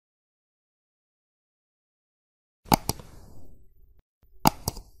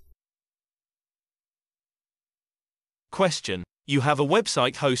Question. You have a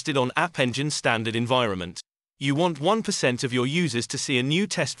website hosted on App Engine standard environment. You want 1% of your users to see a new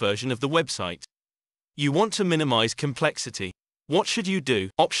test version of the website. You want to minimize complexity. What should you do?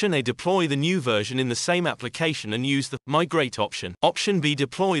 Option A. Deploy the new version in the same application and use the migrate option. Option B.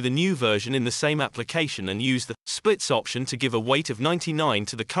 Deploy the new version in the same application and use the splits option to give a weight of 99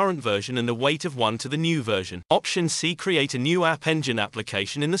 to the current version and a weight of 1 to the new version. Option C. Create a new App Engine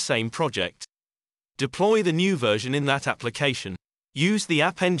application in the same project. Deploy the new version in that application. Use the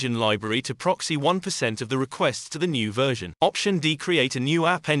App Engine library to proxy 1% of the requests to the new version. Option D. Create a new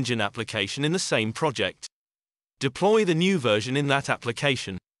App Engine application in the same project. Deploy the new version in that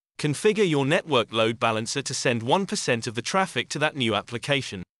application. Configure your network load balancer to send 1% of the traffic to that new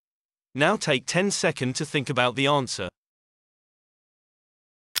application. Now take 10 seconds to think about the answer.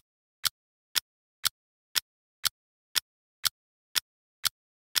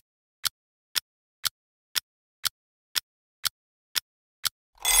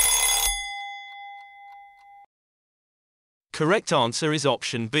 Correct answer is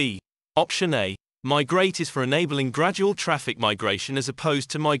option B. Option A. Migrate is for enabling gradual traffic migration as opposed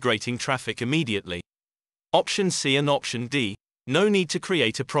to migrating traffic immediately. Option C and option D. No need to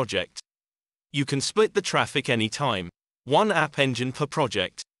create a project. You can split the traffic anytime. One App Engine per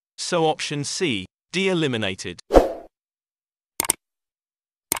project. So option C, D eliminated.